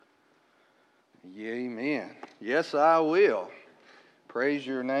Amen. Yes, I will. Praise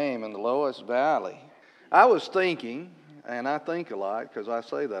your name in the lowest valley. I was thinking, and I think a lot, because I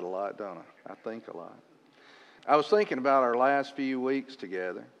say that a lot, don't I? I think a lot. I was thinking about our last few weeks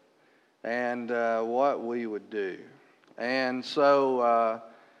together and what we would do. And so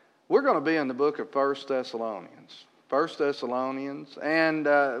we're going to be in the book of 1 Thessalonians. 1 Thessalonians. And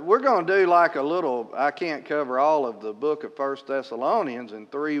we're going to do like a little, I can't cover all of the book of 1 Thessalonians in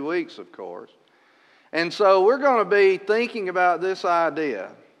 3 weeks, of course. And so we're going to be thinking about this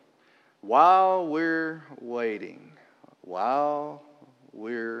idea while we're waiting. While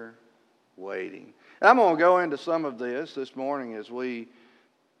we're waiting. I'm going to go into some of this morning as we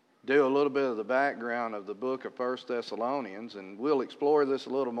do a little bit of the background of the book of 1 Thessalonians, and we'll explore this a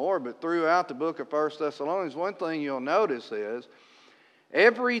little more. But throughout the book of 1 Thessalonians, one thing you'll notice is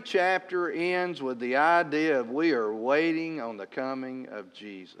every chapter ends with the idea of we are waiting on the coming of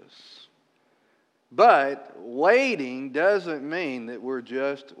Jesus. But waiting doesn't mean that we're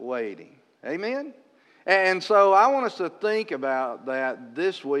just waiting. Amen? And so I want us to think about that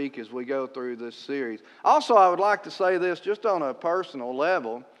this week as we go through this series. Also, I would like to say this just on a personal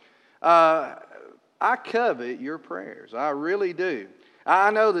level. I covet your prayers. I really do.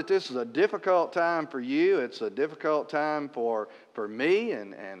 I know that this is a difficult time for you. It's a difficult time for me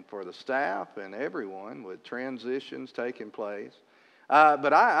and for the staff and everyone with transitions taking place.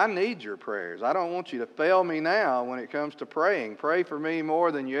 But I need your prayers. I don't want you to fail me now when it comes to praying. Pray for me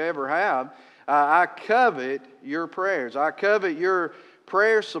more than you ever have. I covet your prayers. I covet your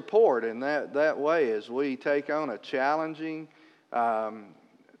prayer support in that way as we take on a challenging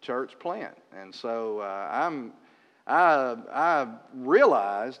church plant. And so I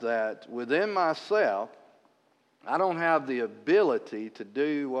realize that within myself, I don't have the ability to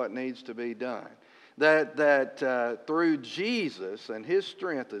do what needs to be done. That through Jesus and His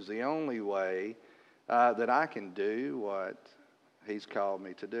strength is the only way that I can do what He's called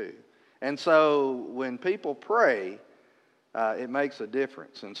me to do. And so when people pray, it makes a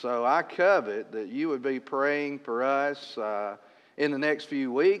difference. And so I covet that you would be praying for us in the next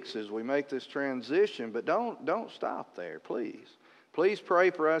few weeks as we make this transition. But don't stop there, please. Please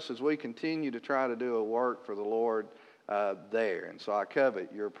pray for us as we continue to try to do a work for the Lord there. And so I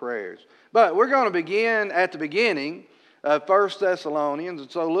covet your prayers. But we're going to begin at the beginning of 1 Thessalonians.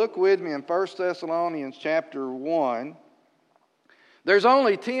 And so look with me in 1 Thessalonians chapter 1. There's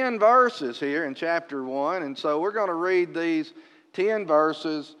only 10 verses here in chapter 1. And so we're going to read these 10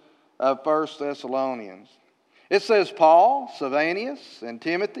 verses of 1 Thessalonians. It says, Paul, Silvanus, and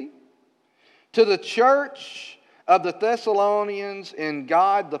Timothy, to the church of the Thessalonians in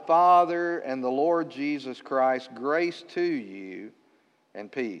God the Father and the Lord Jesus Christ, grace to you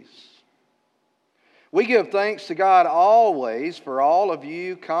and peace. We give thanks to God always for all of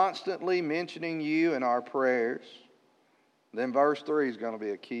you, constantly mentioning you in our prayers. Then verse 3 is going to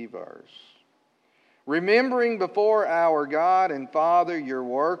be a key verse. Remembering before our God and Father your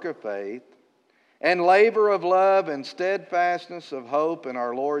work of faith and labor of love and steadfastness of hope in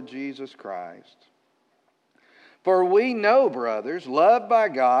our Lord Jesus Christ. For we know, brothers, loved by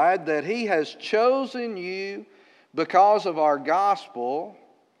God, that He has chosen you because our gospel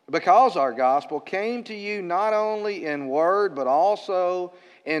came to you not only in word, but also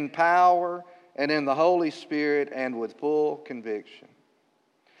in power and in the Holy Spirit and with full conviction.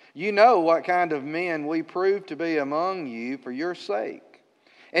 You know what kind of men we proved to be among you for your sake.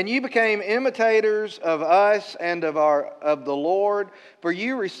 And you became imitators of us and of the Lord, for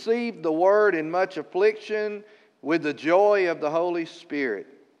you received the word in much affliction with the joy of the Holy Spirit,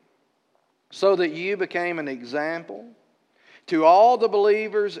 so that you became an example to all the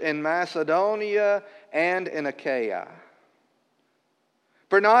believers in Macedonia and in Achaia.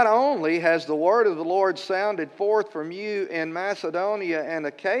 For not only has the word of the Lord sounded forth from you in Macedonia and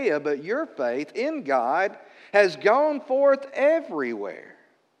Achaia, but your faith in God has gone forth everywhere,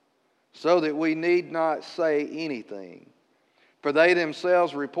 so that we need not say anything. For they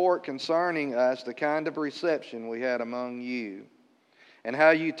themselves report concerning us the kind of reception we had among you, and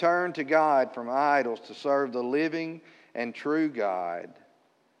how you turned to God from idols to serve the living and true God,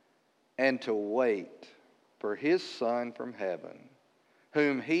 and to wait for His Son from heaven,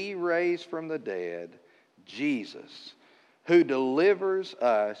 whom He raised from the dead, Jesus, who delivers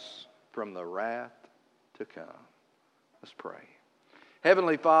us from the wrath to come. Let's pray.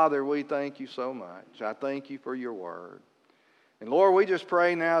 Heavenly Father, we thank you so much. I thank you for your word. And Lord, we just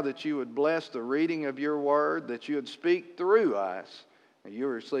pray now that you would bless the reading of your word, that you would speak through us, and you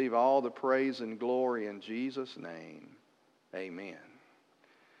receive all the praise and glory in Jesus' name. Amen.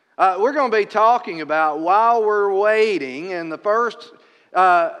 We're going to be talking about while we're waiting, and the first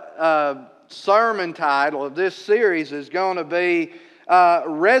sermon title of this series is going to be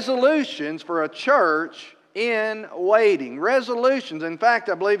Resolutions for a Church in Waiting. Resolutions. In fact,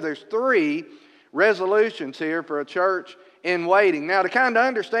 I believe there's 3 resolutions here for a church in waiting. Now, to kind of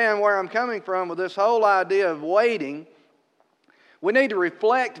understand where I'm coming from with this whole idea of waiting, we need to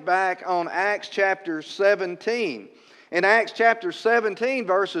reflect back on Acts chapter 17. In Acts chapter 17,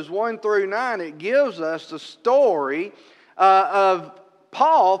 verses 1 through 9, it gives us the story of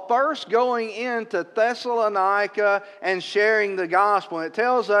Paul first going into Thessalonica and sharing the gospel. And it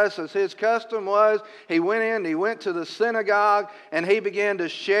tells us, as his custom was, he went to the synagogue, and he began to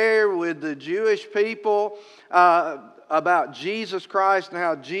share with the Jewish people about Jesus Christ and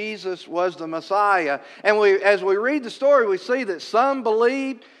how Jesus was the Messiah. And as we read the story, we see that some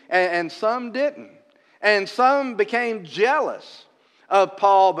believed and some didn't. And some became jealous of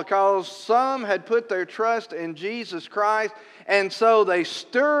Paul because some had put their trust in Jesus Christ, and so they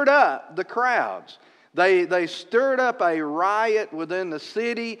stirred up the crowds. They stirred up a riot within the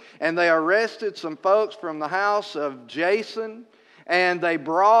city, and they arrested some folks from the house of Jason, and they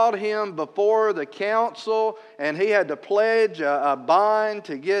brought him before the council, and he had to pledge a bond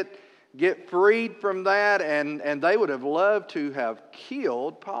to get freed from that, and they would have loved to have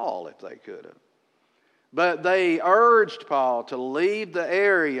killed Paul if they could have. But they urged Paul to leave the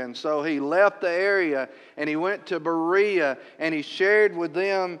area, and so he left the area and he went to Berea, and he shared with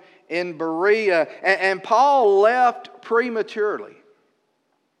them in Berea. And Paul left prematurely.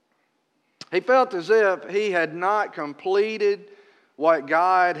 He felt as if he had not completed what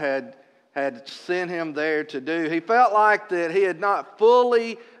God had sent him there to do. He felt like that he had not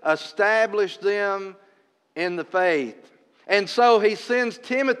fully established them in the faith. And so he sends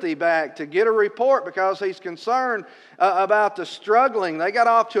Timothy back to get a report because he's concerned about the struggling. They got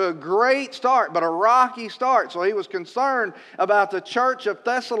off to a great start, but a rocky start. So he was concerned about the church of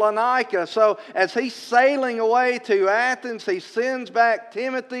Thessalonica. So as he's sailing away to Athens, he sends back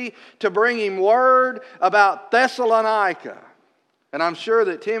Timothy to bring him word about Thessalonica. And I'm sure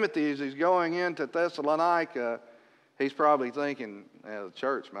that Timothy, as he's going into Thessalonica, he's probably thinking, the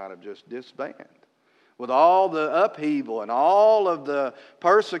church might have just disbanded. With all the upheaval and all of the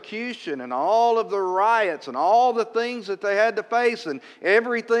persecution and all of the riots and all the things that they had to face and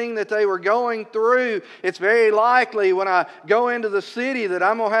everything that they were going through, it's very likely when I go into the city that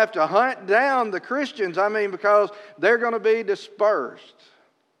I'm going to have to hunt down the Christians. Because they're going to be dispersed.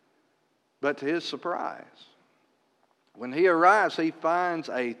 But to his surprise, when he arrives, he finds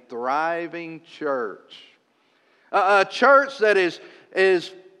a thriving church. A church that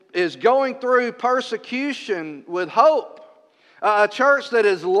is going through persecution with hope. A church that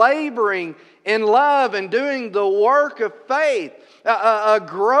is laboring in love and doing the work of faith. A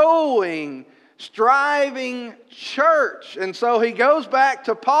growing, striving church. And so he goes back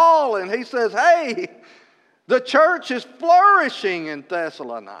to Paul and he says, hey, the church is flourishing in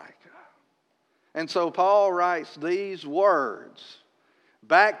Thessalonica. And so Paul writes these words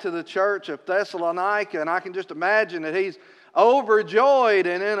back to the church of Thessalonica, and I can just imagine that he's overjoyed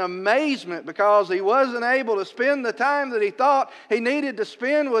and in amazement because he wasn't able to spend the time that he thought he needed to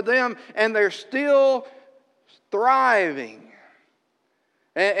spend with them, and they're still thriving.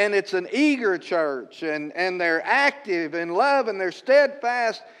 And it's an eager church, and they're active in love, and they're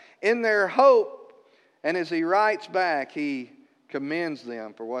steadfast in their hope. And as he writes back, he commends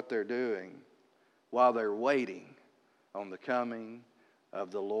them for what they're doing while they're waiting on the coming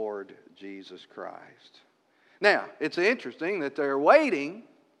of the Lord Jesus Christ. Now, it's interesting that they're waiting,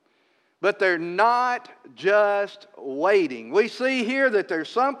 but they're not just waiting. We see here that there's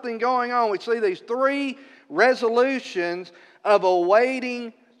something going on. We see these 3 resolutions of a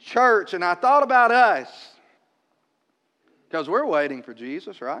waiting church. And I thought about us, because we're waiting for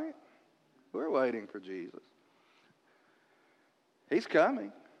Jesus, right? We're waiting for Jesus. He's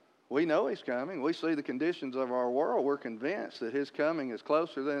coming. We know He's coming. We see the conditions of our world. We're convinced that His coming is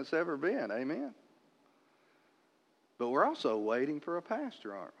closer than it's ever been. Amen. But we're also waiting for a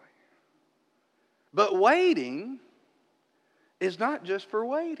pastor, aren't we? But waiting is not just for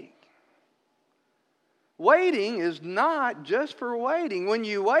waiting. Waiting is not just for waiting. When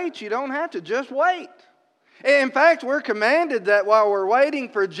you wait, you don't have to just wait. In fact, we're commanded that while we're waiting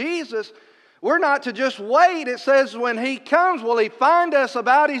for Jesus, we're not to just wait. It says when He comes, will He find us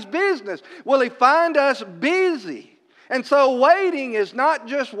about His business? Will He find us busy? And so waiting is not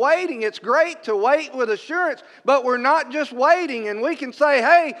just waiting. It's great to wait with assurance, but we're not just waiting. And we can say,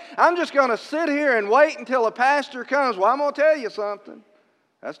 hey, I'm just going to sit here and wait until a pastor comes. Well, I'm going to tell you something.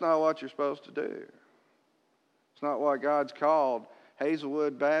 That's not what you're supposed to do. It's not what God's called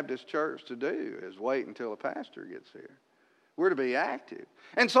Hazelwood Baptist Church to do, is wait until a pastor gets here. We're to be active.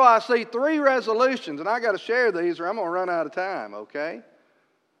 And so I see 3 resolutions, and I got to share these or I'm going to run out of time, okay?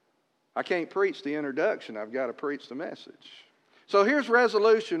 I can't preach the introduction. I've got to preach the message. So here's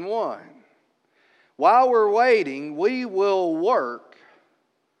resolution 1. While we're waiting, we will work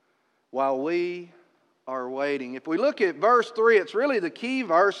while we are waiting. If we look at verse 3, it's really the key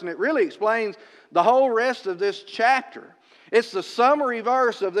verse, and it really explains the whole rest of this chapter. It's the summary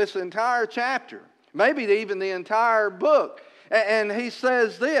verse of this entire chapter, maybe even the entire book. And he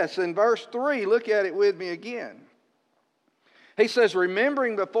says this in verse 3. Look at it with me again. He says,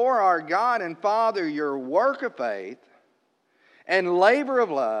 remembering before our God and Father your work of faith and labor of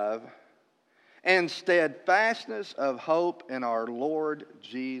love and steadfastness of hope in our Lord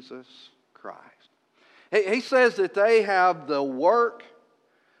Jesus Christ. He says that they have the work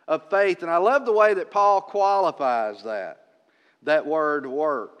of faith. And I love the way that Paul qualifies that word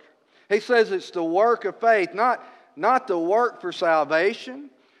work. He says it's the work of faith, not the work for salvation,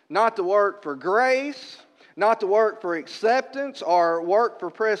 not the work for grace, not the work for acceptance or work for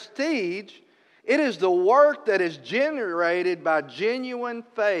prestige. It is the work that is generated by genuine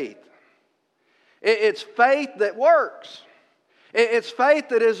faith. It's faith that works. It's faith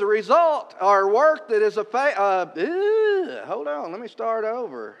that is a result, or work that is a faith. Hold on, let me start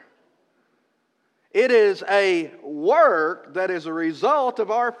over. It is a work that is a result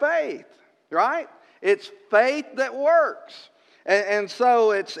of our faith, right? It's faith that works. And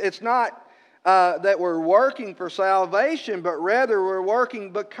so it's not that we're working for salvation, but rather we're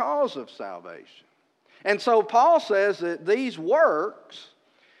working because of salvation. And so Paul says that these works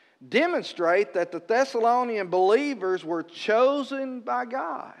demonstrate that the Thessalonian believers were chosen by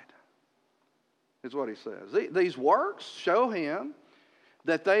God, is what he says. These works show him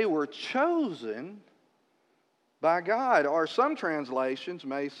that they were chosen by God, or some translations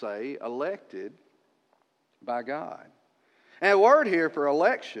may say elected by God. And the word here for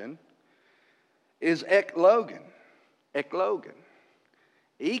election is eklogen. Eklogen.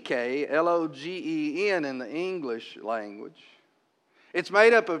 E-K-L-O-G-E-N in the English language. It's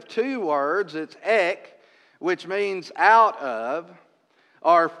made up of 2 words. It's ek, which means out of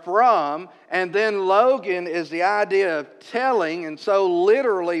or from, and then logan is the idea of telling. And so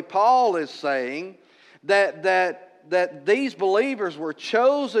literally Paul is saying that these believers were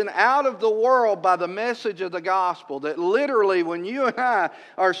chosen out of the world by the message of the gospel. That literally when you and I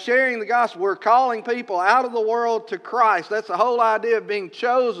are sharing the gospel, we're calling people out of the world to Christ. That's the whole idea of being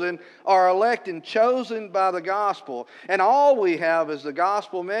chosen or elected, chosen by the gospel. And all we have is the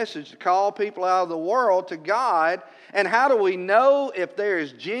gospel message to call people out of the world to God. And how do we know if there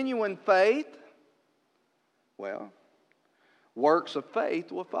is genuine faith? Well, works of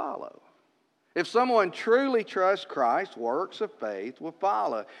faith will follow. If someone truly trusts Christ, works of faith will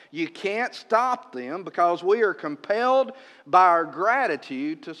follow. You can't stop them because we are compelled by our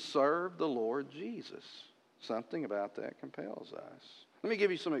gratitude to serve the Lord Jesus. Something about that compels us. Let me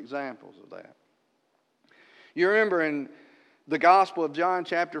give you some examples of that. You remember in the Gospel of John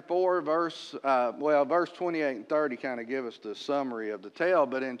chapter 4, verse 28 and 30 kind of give us the summary of the tale.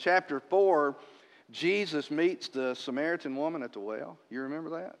 But in chapter 4, Jesus meets the Samaritan woman at the well. You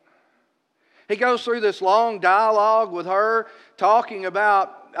remember that? He goes through this long dialogue with her, talking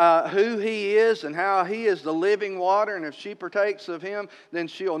about who He is and how He is the living water, and if she partakes of Him, then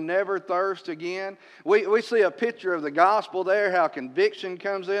she'll never thirst again. We see a picture of the gospel there, how conviction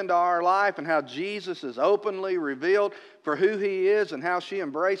comes into our life, and how Jesus is openly revealed for who He is, and how she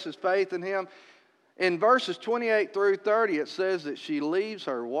embraces faith in Him. In verses 28 through 30, it says that she leaves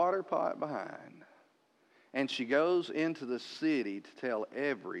her water pot behind. And she goes into the city to tell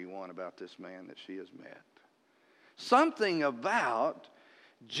everyone about this man that she has met. Something about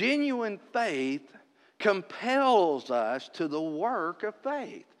genuine faith compels us to the work of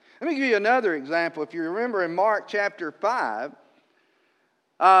faith. Let me give you another example. If you remember in Mark chapter 5,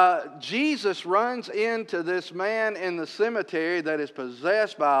 Jesus runs into this man in the cemetery that is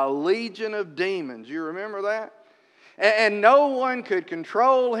possessed by a legion of demons. You remember that? And no one could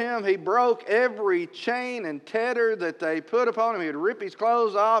control him. He broke every chain and tether that they put upon him. He would rip his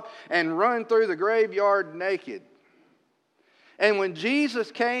clothes off and run through the graveyard naked. And when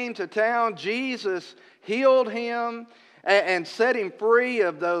Jesus came to town, Jesus healed him and set him free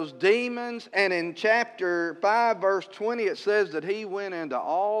of those demons. And in chapter 5, verse 20, it says that he went into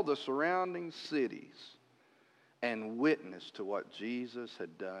all the surrounding cities and witnessed to what Jesus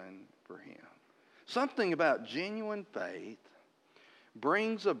had done for him. Something about genuine faith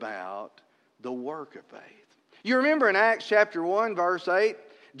brings about the work of faith. You remember in Acts chapter 1, verse 8,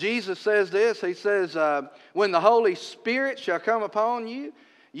 Jesus says this. He says, when the Holy Spirit shall come upon you,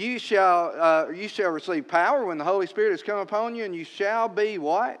 You shall receive power when the Holy Spirit has come upon you, and you shall be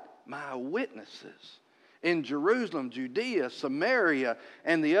what? My witnesses in Jerusalem, Judea, Samaria,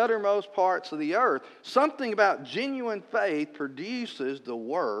 and the uttermost parts of the earth. Something about genuine faith produces the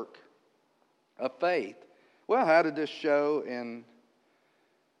work of faith. Well, how did this show in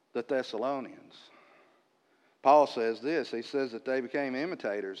the Thessalonians? Paul says this. He says that they became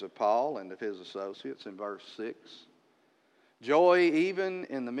imitators of Paul and of his associates in verse 6. Joy even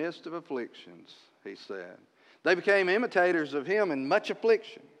in the midst of afflictions, he said. They became imitators of him in much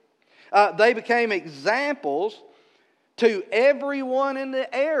affliction. They became examples to everyone in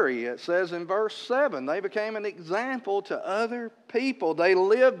the area, it says in verse 7. They became an example to other people. They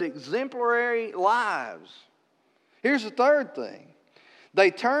lived exemplary lives. Here's the third thing.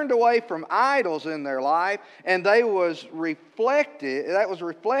 They turned away from idols in their life, and that was reflected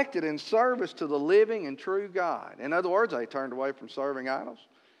in service to the living and true God. In other words, they turned away from serving idols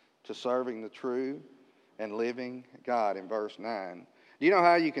to serving the true and living God in verse 9. Do you know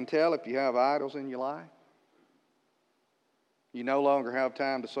how you can tell if you have idols in your life? You no longer have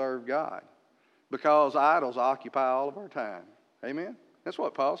time to serve God, because idols occupy all of our time. Amen? That's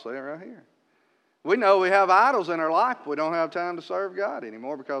what Paul's saying right here. We know we have idols in our life. We don't have time to serve God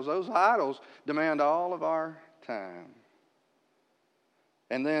anymore because those idols demand all of our time.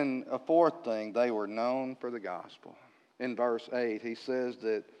 And then a fourth thing, they were known for the gospel. In verse 8, he says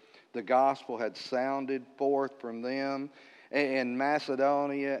that the gospel had sounded forth from them in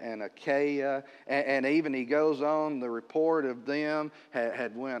Macedonia and Achaia, and even he goes on, the report of them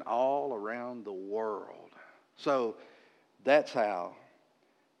had went all around the world. So that's how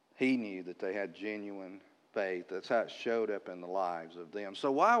he knew that they had genuine faith. That's how it showed up in the lives of them.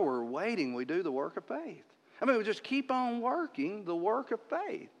 So while we're waiting, we do the work of faith. I mean, we just keep on working the work of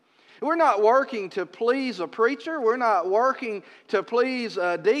faith. We're not working to please a preacher. We're not working to please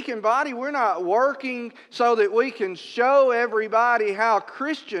a deacon body. We're not working so that we can show everybody how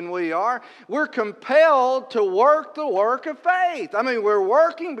Christian we are. We're compelled to work the work of faith. I mean, we're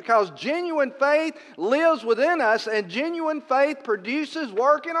working because genuine faith lives within us, and genuine faith produces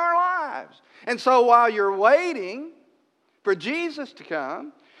work in our lives. And so while you're waiting for Jesus to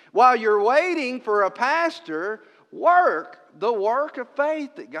come, while you're waiting for a pastor, work the work of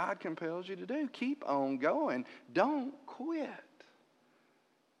faith that God compels you to do. Keep on going. Don't quit.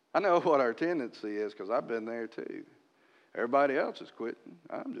 I know what our tendency is because I've been there too. Everybody else is quitting.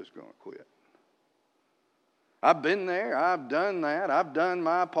 I'm just going to quit. I've been there. I've done that. I've done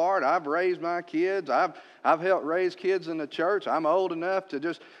my part. I've raised my kids. I've helped raise kids in the church. I'm old enough to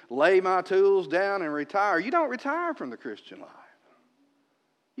just lay my tools down and retire. You don't retire from the Christian life.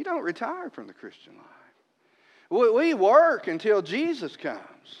 You don't retire from the Christian life. We work until Jesus comes.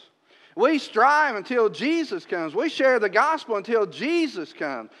 We strive until Jesus comes. We share the gospel until Jesus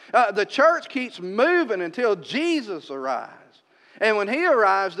comes. The church keeps moving until Jesus arrives. And when He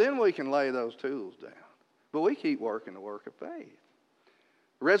arrives, then we can lay those tools down. But we keep working the work of faith.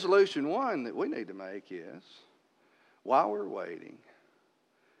 Resolution 1 that we need to make is, while we're waiting,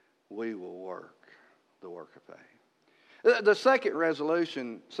 we will work the work of faith. The second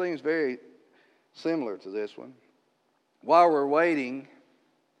resolution seems very similar to this one. While we're waiting,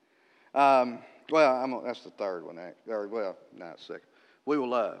 that's the third one. Not second. We will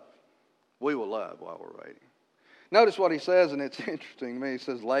love. We will love while we're waiting. Notice what he says, and it's interesting to me. He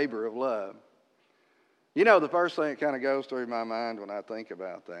says, labor of love. You know, the first thing that kind of goes through my mind when I think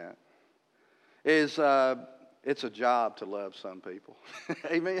about that is it's a job to love some people.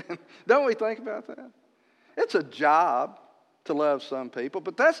 Amen? Don't we think about that? It's a job to love some people,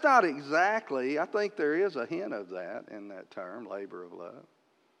 but that's not exactly, I think there is a hint of that in that term, labor of love.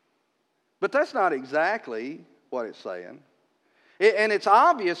 But that's not exactly what it's saying. And it's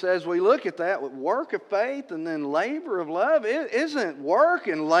obvious as we look at that with work of faith and then labor of love. Isn't work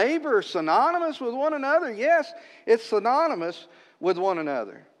and labor synonymous with one another? Yes, it's synonymous with one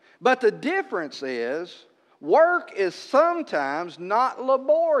another. But the difference is work is sometimes not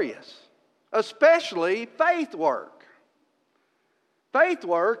laborious, especially faith work. Faith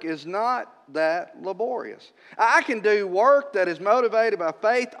work is not that laborious. I can do work that is motivated by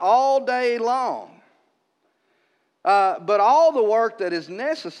faith all day long. But all the work that is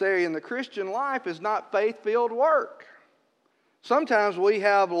necessary in the Christian life is not faith-filled work. Sometimes we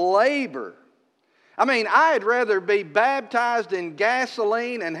have labor. I mean, I'd rather be baptized in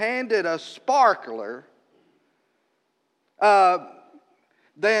gasoline and handed a sparkler than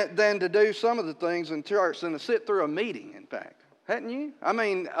to do some of the things in church than to sit through a meeting, in fact. Hadn't you? I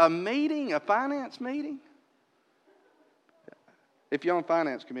mean, a meeting, a finance meeting? If you're on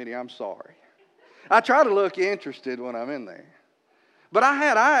finance committee, I'm sorry. I try to look interested when I'm in there. But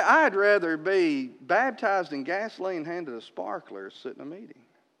I'd rather be baptized in gasoline, handed a sparkler, sit in a meeting.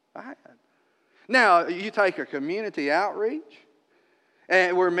 I had. Now, you take a community outreach,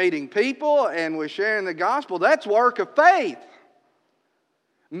 and we're meeting people, and we're sharing the gospel. That's work of faith.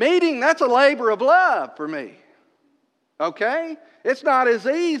 Meeting, that's a labor of love for me. Okay? It's not as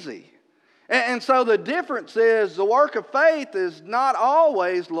easy. And so the difference is the work of faith is not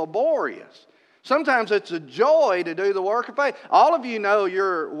always laborious. Sometimes it's a joy to do the work of faith. All of you know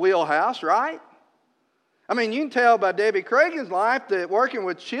your wheelhouse, right? I mean, you can tell by Debbie Cragen's life that working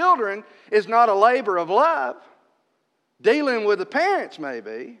with children is not a labor of love. Dealing with the parents may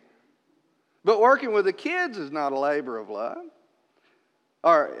be. But working with the kids is not a labor of love.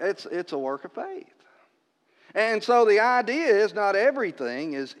 Or it's a work of faith. And so the idea is not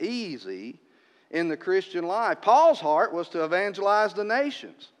everything is easy in the Christian life. Paul's heart was to evangelize the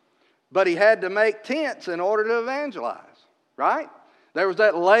nations. But he had to make tents in order to evangelize, right? There was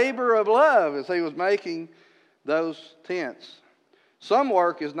that labor of love as he was making those tents. Some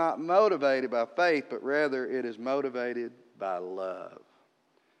work is not motivated by faith, but rather it is motivated by love.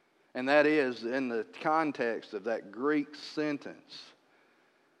 And that is in the context of that Greek sentence.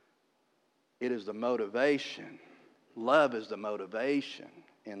 It is the motivation. Love is the motivation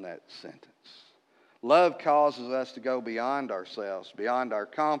in that sentence. Love causes us to go beyond ourselves, beyond our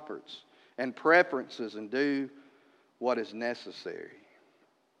comforts and preferences, and do what is necessary.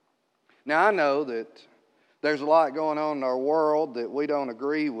 Now, I know that there's a lot going on in our world that we don't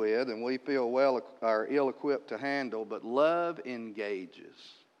agree with and we feel ill-equipped to handle, but love engages.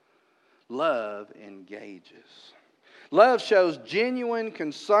 Love engages. Love shows genuine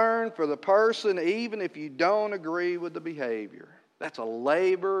concern for the person even if you don't agree with the behavior. That's a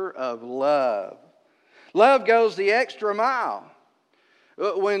labor of love. Love goes the extra mile.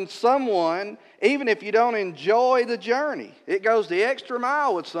 When someone, even if you don't enjoy the journey, it goes the extra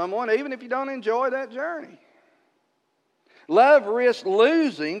mile with someone even if you don't enjoy that journey. Love risks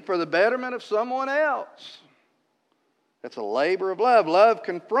losing for the betterment of someone else. That's a labor of love. Love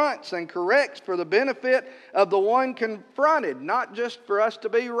confronts and corrects for the benefit of the one confronted, not just for us to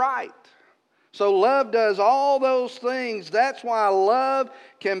be right. So love does all those things. That's why love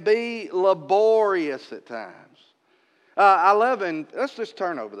can be laborious at times. I love, and let's just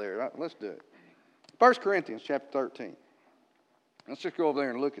turn over there. Let's do it. 1 Corinthians chapter 13. Let's just go over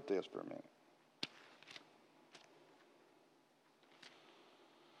there and look at this for a minute.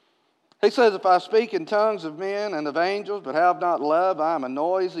 He says, if I speak in tongues of men and of angels, but have not love, I am a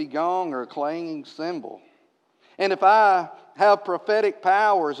noisy gong or a clanging cymbal. And if I have prophetic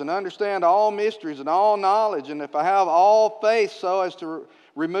powers and understand all mysteries and all knowledge, and if I have all faith so as to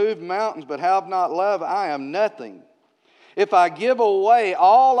remove mountains, but have not love, I am nothing. If I give away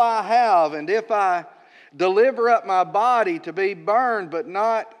all I have, and if I deliver up my body to be burned, but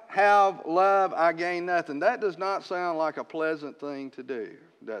not have love, I gain nothing. That does not sound like a pleasant thing to do,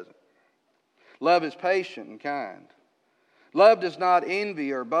 does it? Love is patient and kind. Love does not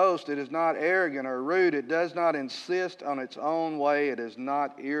envy or boast. It is not arrogant or rude. It does not insist on its own way. It is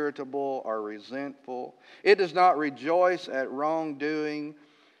not irritable or resentful. It does not rejoice at wrongdoing,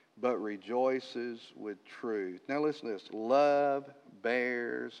 but rejoices with truth. Now listen to this. Love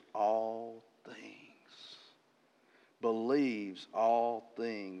bears all things, believes all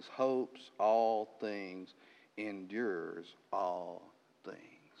things, hopes all things, endures all things.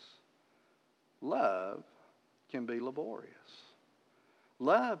 Love can be laborious.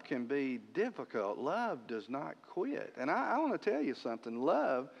 Love can be difficult. Love does not quit. And I want to tell you something.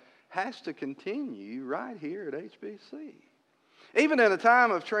 Love has to continue right here at HBC. Even in a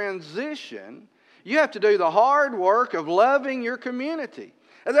time of transition, you have to do the hard work of loving your community.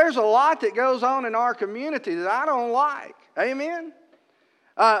 And there's a lot that goes on in our community that I don't like. Amen?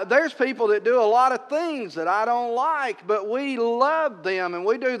 There's people that do a lot of things that I don't like, but we love them and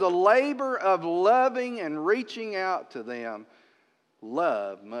we do the labor of loving and reaching out to them.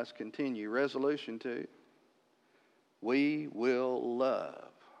 Love must continue. Resolution 2. We will love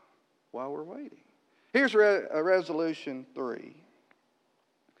while we're waiting. Here's resolution 3.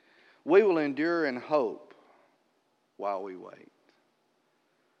 We will endure in hope while we wait.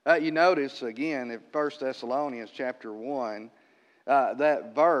 You notice again in 1 Thessalonians chapter 1,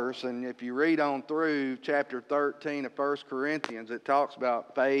 that verse, and if you read on through chapter 13 of 1 Corinthians, it talks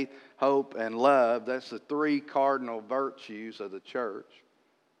about faith, hope, and love. That's the 3 cardinal virtues of the church.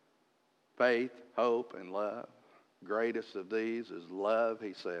 Faith, hope, and love. Greatest of these is love,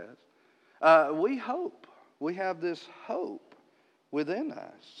 he says. We hope. We have this hope within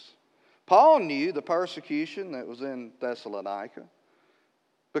us. Paul knew the persecution that was in Thessalonica.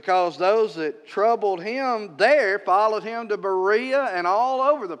 because those that troubled him there followed him to Berea and all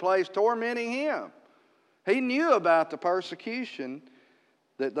over the place, tormenting him. He knew about the persecution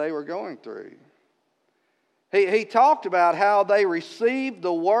that they were going through. He talked about how they received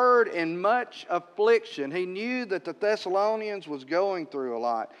the word in much affliction. He knew that the Thessalonians was going through a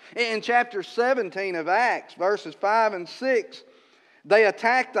lot. In chapter 17 of Acts, verses 5 and 6, they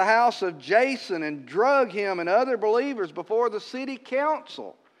attacked the house of Jason and drug him and other believers before the city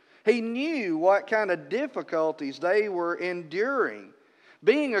council. He knew what kind of difficulties they were enduring.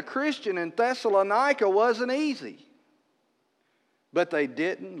 Being a Christian in Thessalonica wasn't easy. But they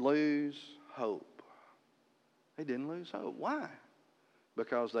didn't lose hope. They didn't lose hope. Why?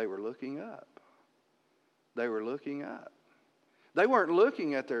 Because they were looking up. They were looking up. They weren't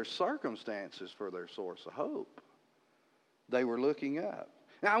looking at their circumstances for their source of hope. They were looking up.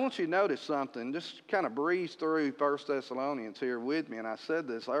 Now, I want you to notice something. Just kind of breeze through 1 Thessalonians here with me. And I said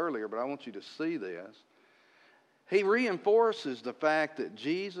this earlier, but I want you to see this. He reinforces the fact that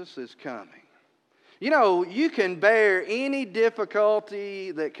Jesus is coming. You know, you can bear any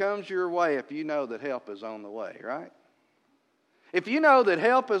difficulty that comes your way if you know that help is on the way, right? If you know that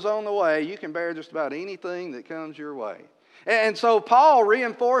help is on the way, you can bear just about anything that comes your way. And so Paul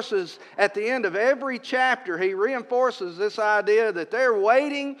reinforces at the end of every chapter, he reinforces this idea that they're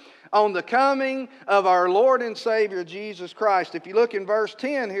waiting on the coming of our Lord and Savior Jesus Christ. If you look in verse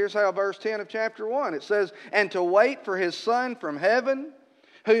 10, here's how verse 10 of chapter 1, it says, "And to wait for his Son from heaven,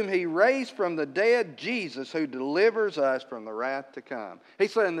 whom he raised from the dead, Jesus, who delivers us from the wrath to come."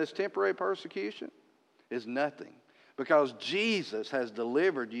 He's saying this temporary persecution is nothing, because Jesus has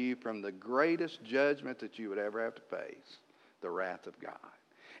delivered you from the greatest judgment that you would ever have to face, the wrath of God.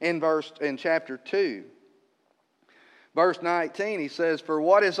 In chapter 2, verse 19, he says, "For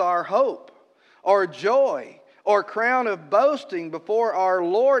what is our hope, or joy, or crown of boasting before our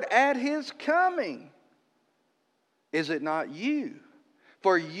Lord at his coming? Is it not you?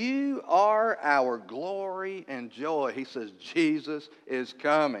 For you are our glory and joy." He says Jesus is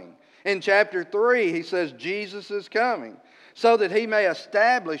coming. In chapter 3, he says Jesus is coming, so that he may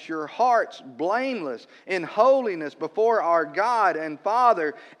establish your hearts blameless in holiness before our God and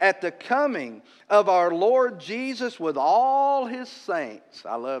Father at the coming of our Lord Jesus with all his saints.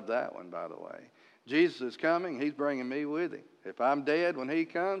 I love that one, by the way. Jesus is coming. He's bringing me with him. If I'm dead when he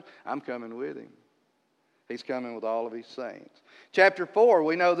comes, I'm coming with him. He's coming with all of his saints. Chapter 4,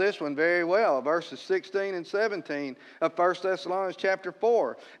 we know this one very well. Verses 16 and 17 of 1 Thessalonians chapter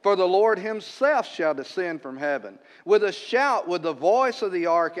 4. "For the Lord himself shall descend from heaven with a shout, with the voice of the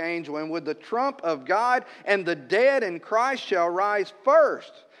archangel, and with the trump of God, and the dead in Christ shall rise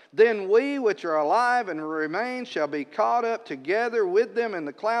first. Then we which are alive and remain shall be caught up together with them in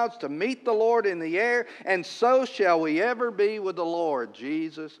the clouds to meet the Lord in the air, and so shall we ever be with the Lord."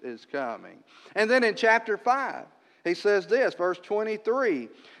 Jesus is coming. And then in chapter 5, he says this, verse 23,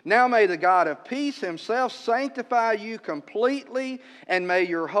 "Now may the God of peace himself sanctify you completely, and may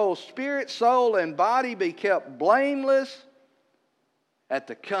your whole spirit, soul, and body be kept blameless at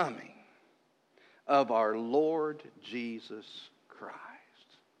the coming of our Lord Jesus Christ."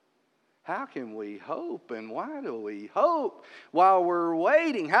 How can we hope, and why do we hope while we're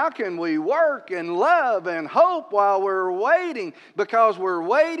waiting? How can we work and love and hope while we're waiting? Because we're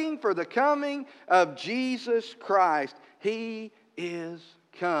waiting for the coming of Jesus Christ. He is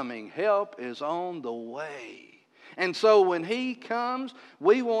coming. Help is on the way. And so when he comes,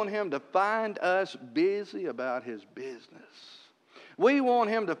 we want him to find us busy about his business. We want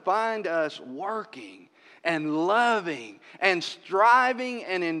him to find us working and loving and striving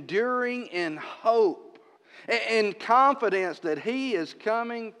and enduring in hope, in confidence that he is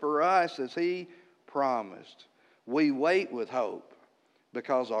coming for us as he promised. We wait with hope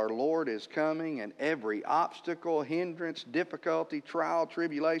because our Lord is coming, and every obstacle, hindrance, difficulty, trial,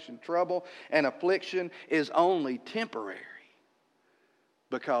 tribulation, trouble, and affliction is only temporary,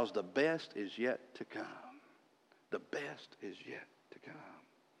 because the best is yet to come. The best is yet to come.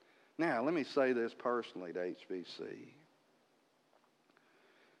 Now, let me say this personally to HBC.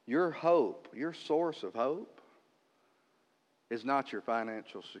 Your hope, your source of hope, is not your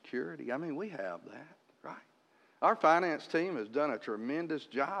financial security. I mean, we have that, right? Our finance team has done a tremendous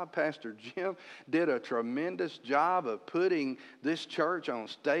job. Pastor Jim did a tremendous job of putting this church on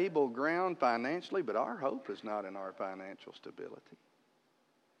stable ground financially, but our hope is not in our financial stability.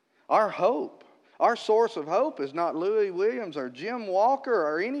 Our hope, our source of hope, is not Louis Williams or Jim Walker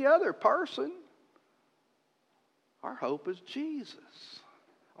or any other person. Our hope is Jesus.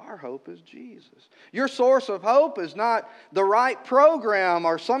 Our hope is Jesus. Your source of hope is not the right program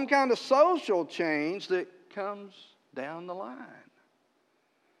or some kind of social change that comes down the line.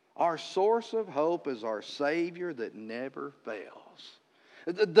 Our source of hope is our Savior that never fails.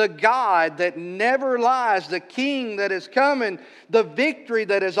 The God that never lies, the King that is coming, the victory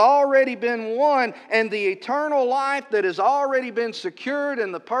that has already been won, and the eternal life that has already been secured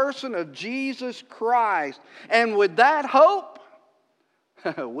in the person of Jesus Christ. And with that hope,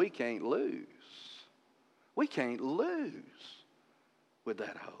 we can't lose. We can't lose with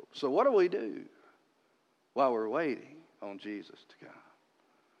that hope. So what do we do while we're waiting on Jesus to come?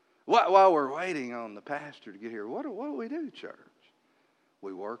 While we're waiting on the pastor to get here, what do we do, church?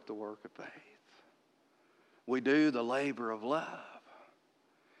 We work the work of faith. We do the labor of love.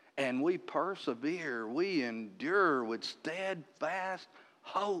 And we persevere. We endure with steadfast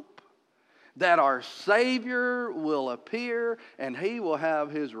hope that our Savior will appear and He will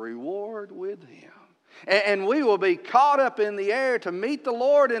have His reward with Him. And we will be caught up in the air to meet the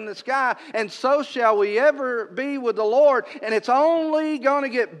Lord in the sky. And so shall we ever be with the Lord. And it's only going to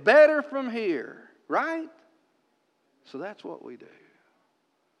get better from here. Right? So that's what we do.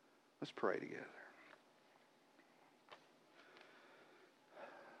 Let's pray together.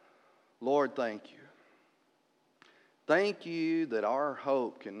 Lord, thank you. Thank you that our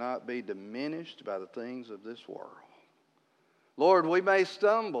hope cannot be diminished by the things of this world. Lord, we may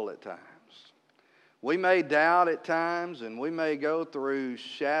stumble at times. We may doubt at times, and we may go through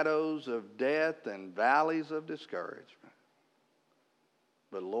shadows of death and valleys of discouragement.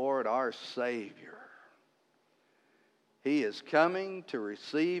 But Lord, our Savior, He is coming to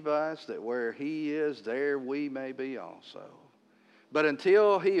receive us, that where He is, there we may be also. But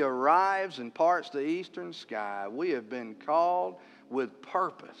until He arrives and parts the eastern sky, we have been called with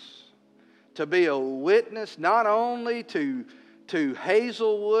purpose to be a witness not only to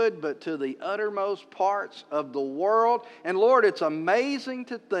Hazelwood, but to the uttermost parts of the world. And Lord, it's amazing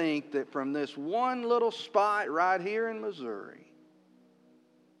to think that from this one little spot right here in Missouri,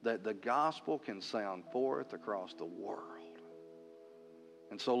 that the gospel can sound forth across the world.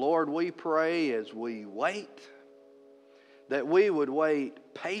 And so, Lord, we pray as we wait, that we would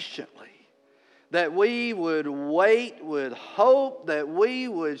wait patiently, that we would wait with hope, that we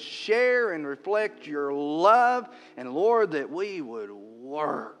would share and reflect your love, and Lord, that we would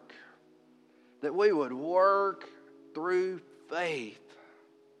work through faith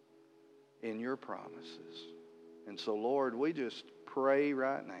in your promises. And so, Lord, we just pray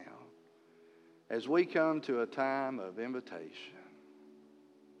right now as we come to a time of invitation.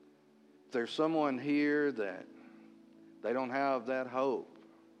 If there's someone here that they don't have that hope,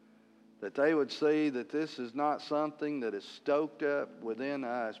 that they would see that this is not something that is stoked up within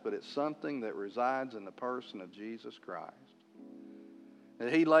us, but it's something that resides in the person of Jesus Christ.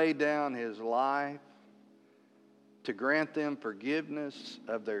 That He laid down His life to grant them forgiveness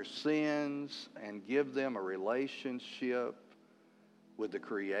of their sins and give them a relationship with the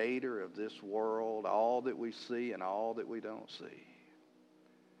Creator of this world, all that we see and all that we don't see.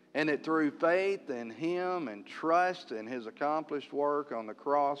 And that through faith in Him and trust in His accomplished work on the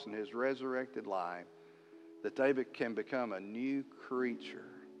cross and His resurrected life, that they can become a new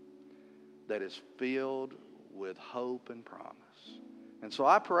creature that is filled with hope and promise. And so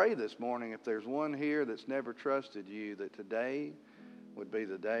I pray this morning, if there's one here that's never trusted you, that today would be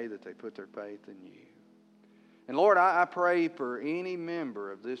the day that they put their faith in you. And Lord, I pray for any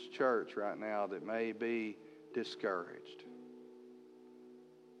member of this church right now that may be discouraged,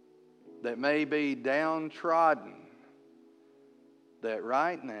 that may be downtrodden, that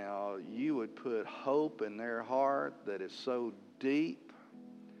right now you would put hope in their heart that is so deep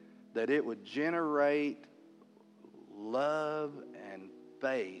that it would generate love and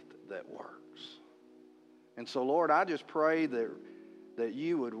faith that works. And so, Lord, I just pray that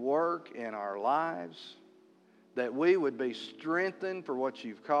you would work in our lives, that we would be strengthened for what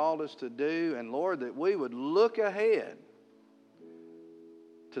you've called us to do, and Lord, that we would look ahead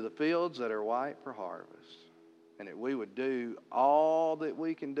to the fields that are white for harvest, and that we would do all that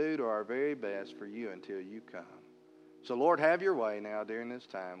we can do to our very best for you until you come. So, Lord, have your way now during this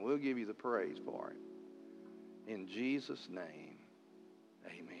time. We'll give you the praise for it. In Jesus' name.